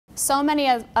So many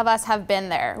of us have been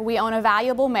there. We own a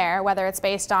valuable mare, whether it's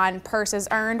based on purses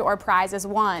earned or prizes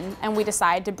won, and we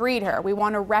decide to breed her. We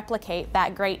want to replicate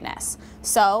that greatness.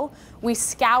 So we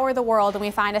scour the world and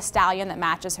we find a stallion that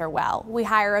matches her well. We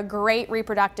hire a great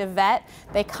reproductive vet.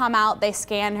 They come out, they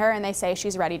scan her, and they say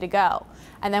she's ready to go.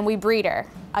 And then we breed her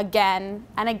again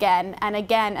and again and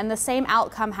again, and the same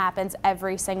outcome happens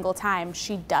every single time.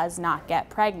 She does not get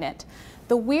pregnant.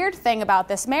 The weird thing about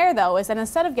this mare, though, is that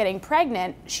instead of getting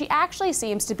pregnant, she actually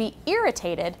seems to be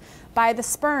irritated by the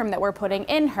sperm that we're putting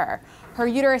in her. Her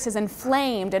uterus is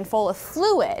inflamed and full of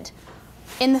fluid.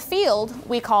 In the field,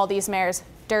 we call these mares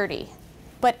dirty.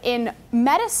 But in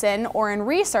medicine or in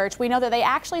research, we know that they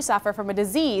actually suffer from a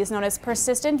disease known as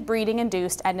persistent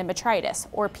breeding-induced endometritis,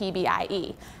 or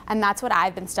PBIE. And that's what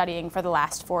I've been studying for the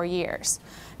last 4 years.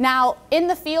 Now, in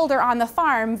the field or on the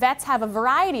farm, vets have a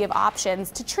variety of options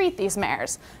to treat these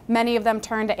mares. Many of them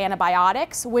turn to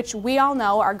antibiotics, which we all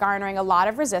know are garnering a lot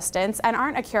of resistance and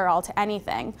aren't a cure-all to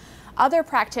anything. Other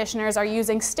practitioners are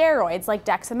using steroids like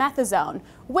dexamethasone,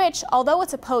 which, although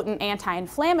it's a potent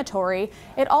anti-inflammatory,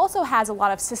 it also has a lot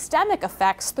of systemic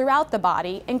effects throughout the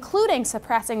body, including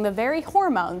suppressing the very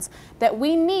hormones that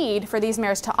we need for these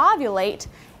mares to ovulate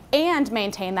and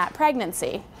maintain that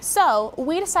pregnancy. So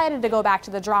we decided to go back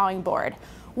to the drawing board.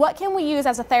 What can we use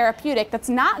as a therapeutic that's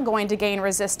not going to gain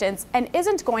resistance and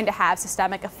isn't going to have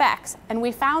systemic effects? And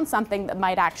we found something that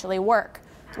might actually work: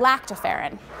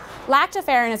 lactoferrin.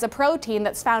 Lactoferrin is a protein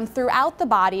that's found throughout the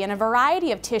body in a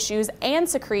variety of tissues and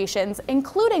secretions,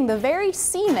 including the very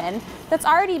semen that's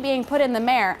already being put in the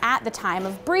mare at the time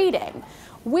of breeding.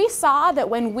 We saw that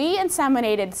when we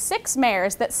inseminated 6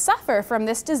 mares that suffer from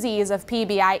this disease of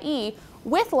PBIE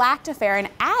with lactoferrin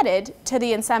added to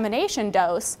the insemination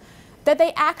dose, that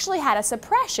they actually had a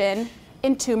suppression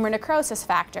in tumor necrosis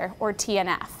factor, or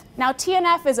TNF. Now,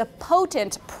 TNF is a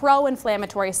potent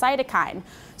pro-inflammatory cytokine,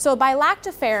 so by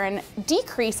lactoferrin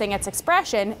decreasing its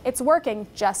expression, it's working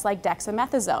just like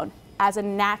dexamethasone as a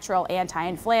natural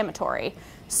anti-inflammatory.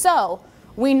 So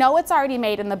we know it's already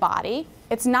made in the body,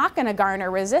 it's not going to garner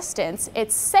resistance,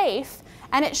 it's safe,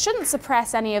 and it shouldn't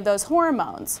suppress any of those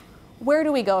hormones. Where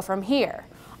do we go from here?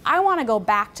 I want to go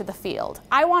back to the field.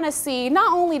 I want to see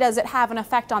not only does it have an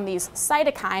effect on these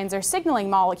cytokines or signaling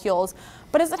molecules,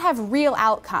 but does it have real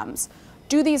outcomes?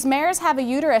 Do these mares have a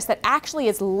uterus that actually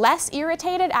is less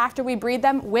irritated after we breed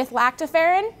them with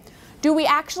lactoferrin? Do we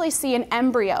actually see an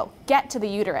embryo get to the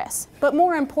uterus? But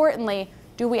more importantly,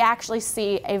 do we actually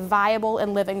see a viable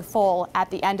and living foal at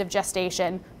the end of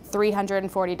gestation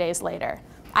 340 days later?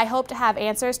 I hope to have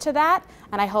answers to that,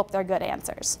 and I hope they're good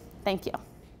answers. Thank you.